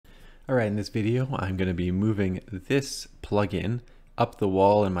Alright, in this video I'm going to be moving this plug-in up the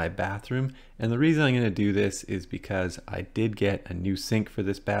wall in my bathroom, and the reason I'm going to do this is because I did get a new sink for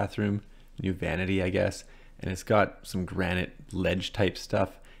this bathroom, new vanity I guess, and it's got some granite ledge type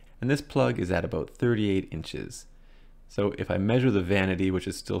stuff, and this plug is at about 38 inches. So if I measure the vanity, which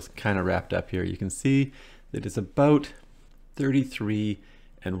is still kind of wrapped up here, you can see that it's about 33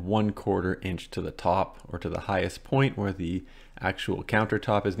 and 1/4 inch to the top, or to the highest point where the actual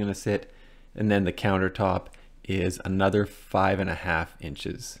countertop is going to sit, and then the countertop is another 5.5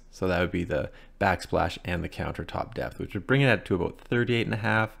 inches. So that would be the backsplash and the countertop depth, which would bring it to about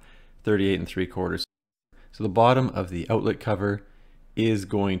 38.5, 38 3/4. So the bottom of the outlet cover is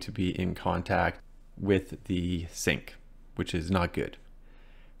going to be in contact with the sink, which is not good.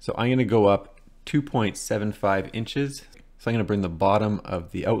 So I'm going to go up 2.75 inches. So I'm going to bring the bottom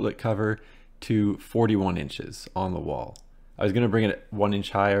of the outlet cover to 41 inches on the wall. I was going to bring it 1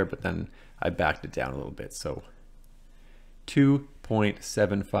 inch higher, but then I backed it down a little bit. So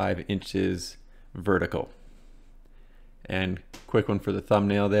 2.75 inches vertical. And quick one for the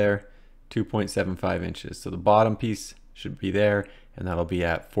thumbnail there, 2.75 inches. So the bottom piece should be there, and that'll be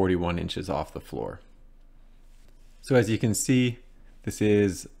at 41 inches off the floor. So as you can see, this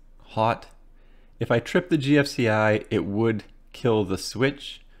is hot. If I trip the GFCI, it would kill the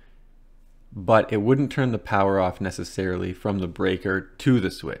switch, but it wouldn't turn the power off necessarily from the breaker to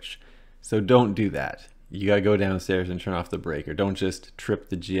the switch. So don't do that. You gotta go downstairs and turn off the breaker. Don't just trip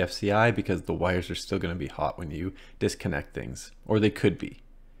the GFCI, because the wires are still gonna be hot when you disconnect things, or they could be.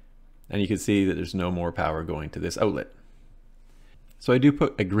 And you can see that there's no more power going to this outlet. So I do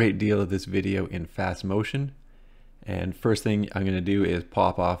put a great deal of this video in fast motion. And first thing I'm gonna do is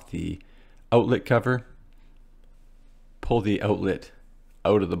pop off the outlet cover, pull the outlet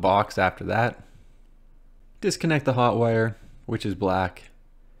out of the box after that, disconnect the hot wire, which is black,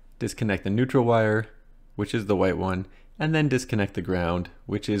 disconnect the neutral wire, which is the white one, and then disconnect the ground,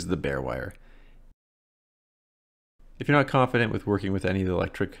 which is the bare wire. If you're not confident with working with any of the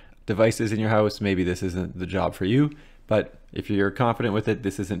electric devices in your house, maybe this isn't the job for you, but if you're confident with it,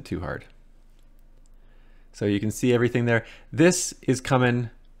 this isn't too hard. So you can see everything there. This is coming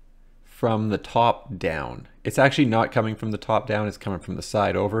from the top down. It's actually not coming from the top down, it's coming from the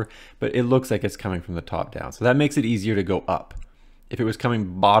side over, but it looks like it's coming from the top down. So that makes it easier to go up. If it was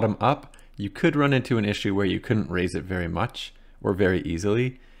coming bottom up, you could run into an issue where you couldn't raise it very much or very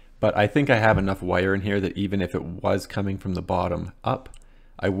easily, but I think I have enough wire in here that even if it was coming from the bottom up,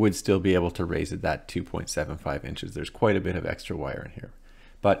 I would still be able to raise it that 2.75 inches. There's quite a bit of extra wire in here.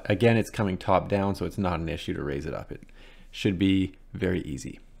 But again, it's coming top down, so it's not an issue to raise it up. It should be very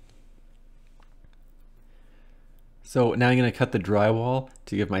easy. So now I'm going to cut the drywall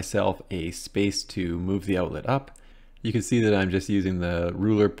to give myself a space to move the outlet up. You can see that I'm just using the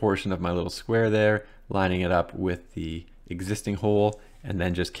ruler portion of my little square there, lining it up with the existing hole, and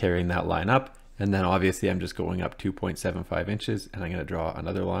then just carrying that line up. And then obviously I'm just going up 2.75 inches, and I'm going to draw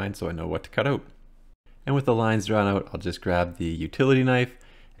another line so I know what to cut out. And with the lines drawn out, I'll just grab the utility knife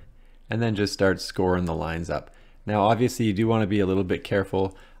and then just start scoring the lines up. Now obviously you do want to be a little bit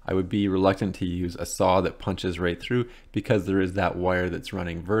careful. I would be reluctant to use a saw that punches right through, because there is that wire that's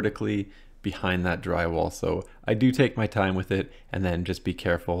running vertically behind that drywall. So I do take my time with it, and then just be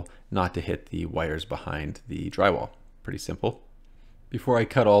careful not to hit the wires behind the drywall. Pretty simple. Before I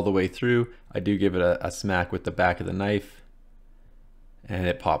cut all the way through, I do give it a smack with the back of the knife, and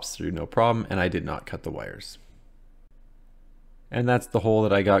it pops through no problem, and I did not cut the wires. And that's the hole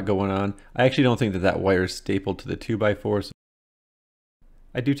that I got going on. I actually don't think that that wire is stapled to the 2x4. So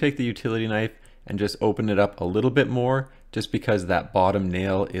I do take the utility knife and just open it up a little bit more, just because that bottom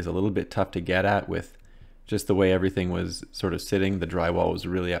nail is a little bit tough to get at with just the way everything was sort of sitting. The drywall was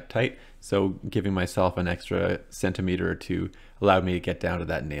really uptight, so giving myself an extra centimeter or two allowed me to get down to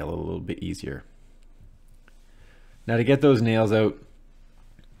that nail a little bit easier. Now to get those nails out,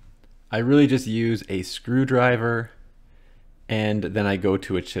 I really just use a screwdriver, and then I go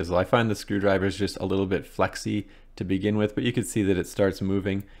to a chisel. I find the screwdriver is just a little bit flexy to begin with, but you can see that it starts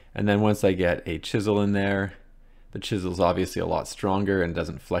moving. And then once I get a chisel in there, the chisel's obviously a lot stronger and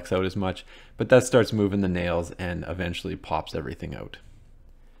doesn't flex out as much, but that starts moving the nails and eventually pops everything out.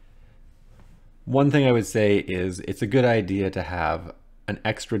 One thing I would say is it's a good idea to have an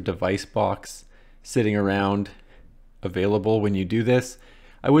extra device box sitting around available when you do this.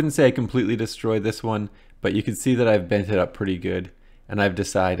 I wouldn't say I completely destroyed this one, but you can see that I've bent it up pretty good, and I've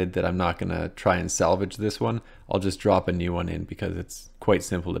decided that I'm not going to try and salvage this one. I'll just drop a new one in, because it's quite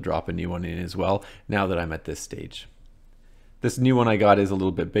simple to drop a new one in as well now that I'm at this stage. This new one I got is a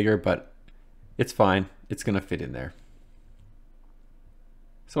little bit bigger, but it's fine. It's going to fit in there.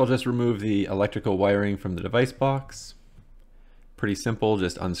 So I'll just remove the electrical wiring from the device box. Pretty simple,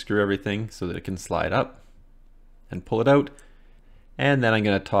 just unscrew everything so that it can slide up and pull it out. And then I'm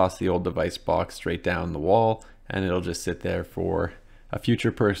going to toss the old device box straight down the wall, and it'll just sit there for a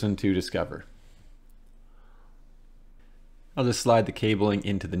future person to discover. I'll just slide the cabling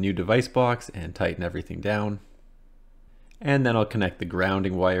into the new device box and tighten everything down. And then I'll connect the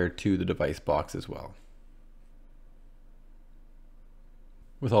grounding wire to the device box as well.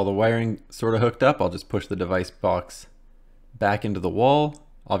 With all the wiring sort of hooked up, I'll just push the device box back into the wall.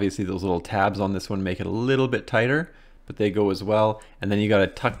 Obviously those little tabs on this one make it a little bit tighter, but they go as well. And then you got to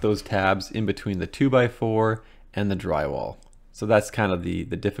tuck those tabs in between the 2x4 and the drywall. So that's kind of the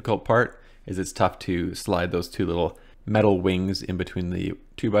difficult part, is it's tough to slide those two little metal wings in between the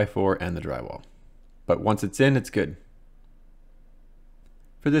 2x4 and the drywall. But once it's in, it's good.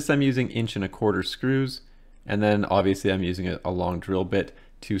 For this I'm using 1¼ screws, and then obviously I'm using a long drill bit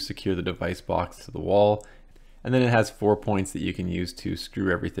to secure the device box to the wall. And then it has 4 points that you can use to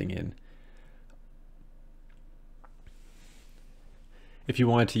screw everything in. If you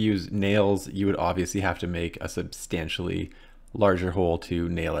wanted to use nails, you would obviously have to make a substantially larger hole to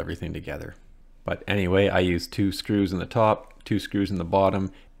nail everything together. But anyway, I use 2 screws in the top, 2 screws in the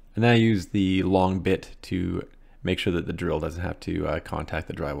bottom, and then I use the long bit to make sure that the drill doesn't have to contact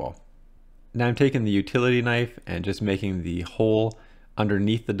the drywall. Now I'm taking the utility knife and just making the hole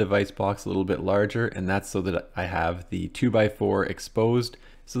underneath the device box a little bit larger, and that's so that I have the 2x4 exposed,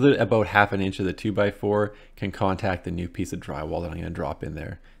 so that about 1/2 inch of the 2x4 can contact the new piece of drywall that I'm going to drop in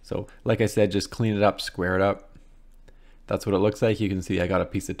there. So like I said, just clean it up, square it up. That's what it looks like. You can see I got a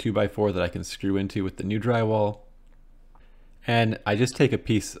piece of 2x4 that I can screw into with the new drywall. And I just take a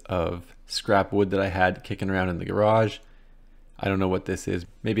piece of scrap wood that I had kicking around in the garage. I don't know what this is.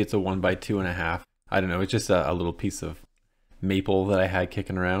 Maybe it's a 1x2.5. I don't know. It's just a little piece of maple that I had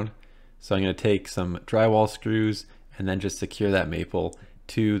kicking around. So I'm going to take some drywall screws and then just secure that maple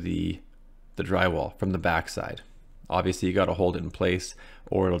to the drywall from the back side. Obviously you got to hold it in place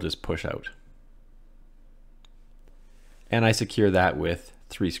or it'll just push out. And I secure that with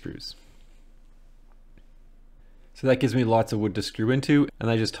 3 screws. So that gives me lots of wood to screw into,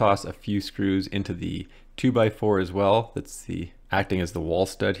 and I just toss a few screws into the 2x4 as well. That's acting as the wall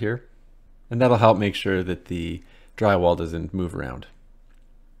stud here. And that'll help make sure that the drywall doesn't move around.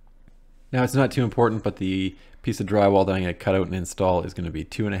 Now it's not too important, but the piece of drywall that I'm going to cut out and install is going to be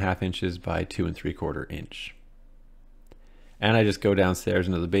 2.5 inches by 2¾ inch. And I just go downstairs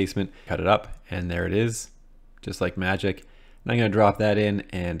into the basement, cut it up, and there it is, just like magic. And I'm going to drop that in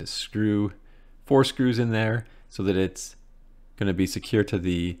and screw 4 screws in there so that it's going to be secure to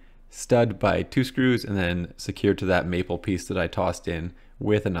the stud by 2 screws and then secure to that maple piece that I tossed in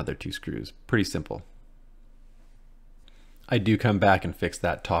with another 2 screws. Pretty simple. I do come back and fix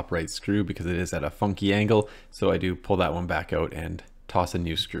that top right screw because it is at a funky angle, so I do pull that one back out and toss a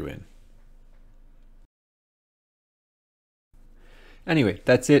new screw in. Anyway,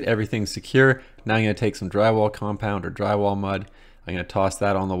 that's it. Everything's secure. Now I'm going to take some drywall compound or drywall mud. I'm going to toss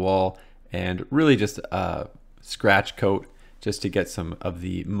that on the wall and really just scratch coat just to get some of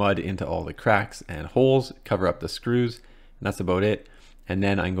the mud into all the cracks and holes, cover up the screws, and that's about it. And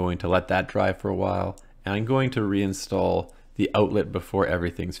then I'm going to let that dry for a while, and I'm going to reinstall the outlet before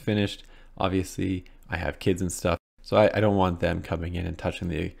everything's finished. Obviously I have kids and stuff, so I don't want them coming in and touching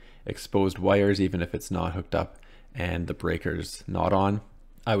the exposed wires even if it's not hooked up and the breaker's not on.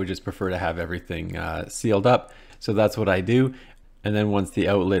 I would just prefer to have everything sealed up, so that's what I do. And then once the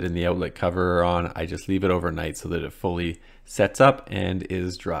outlet and the outlet cover are on, I just leave it overnight so that it fully sets up and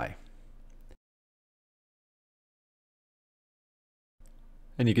is dry.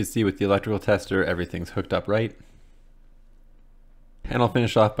 And you can see with the electrical tester, everything's hooked up right. And I'll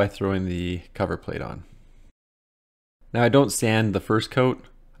finish off by throwing the cover plate on. Now I don't sand the first coat,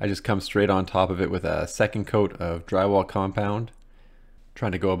 I just come straight on top of it with a second coat of drywall compound,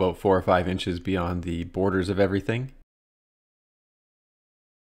 trying to go about 4 or 5 inches beyond the borders of everything.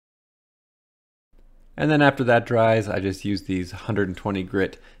 And then after that dries, I just use these 120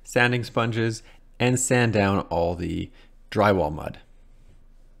 grit sanding sponges and sand down all the drywall mud.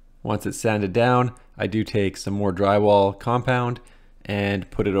 Once it's sanded down, I do take some more drywall compound and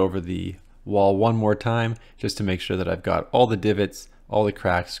put it over the wall one more time just to make sure that I've got all the divots, all the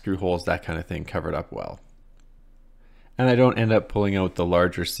cracks, screw holes, that kind of thing covered up well. And I don't end up pulling out the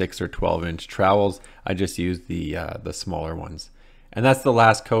larger 6 or 12 inch trowels. I just use the smaller ones. And that's the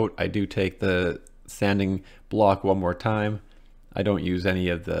last coat. I do take the sanding block one more time. I don't use any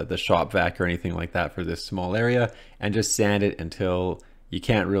of the shop vac or anything like that for this small area, and just sand it until you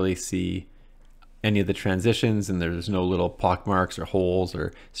can't really see any of the transitions and there's no little pock marks or holes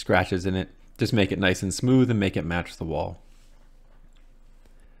or scratches in it. Just make it nice and smooth and make it match the wall.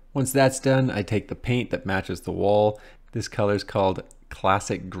 Once that's done, I take the paint that matches the wall. This color is called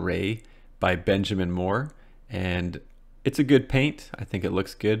Classic Gray by Benjamin Moore, and it's a good paint. I think it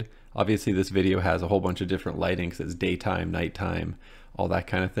looks good. Obviously this video has a whole bunch of different lighting because it's daytime, nighttime, all that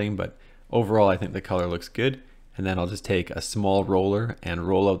kind of thing, but overall I think the color looks good. And then I'll just take a small roller and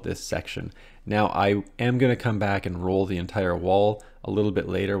roll out this section. Now I am going to come back and roll the entire wall a little bit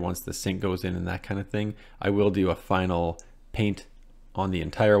later once the sink goes in and that kind of thing. I will do a final paint on the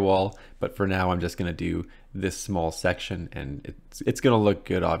entire wall, but for now I'm just going to do this small section, and it's going to look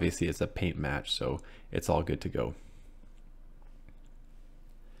good. Obviously it's a paint match, so it's all good to go.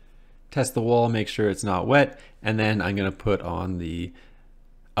 Test the wall, make sure it's not wet, and then I'm going to put on the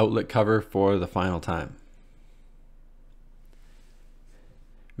outlet cover for the final time.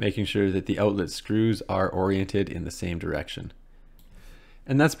 Making sure that the outlet screws are oriented in the same direction.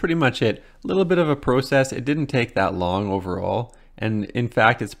 And that's pretty much it. A little bit of a process. It didn't take that long overall, and in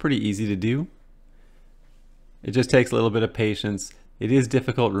fact it's pretty easy to do. It just takes a little bit of patience. It is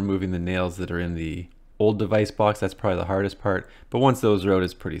difficult removing the nails that are in the old device box. That's probably the hardest part, but once those are out,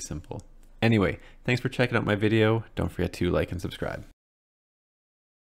 it's pretty simple. Anyway, thanks for checking out my video. Don't forget to like and subscribe.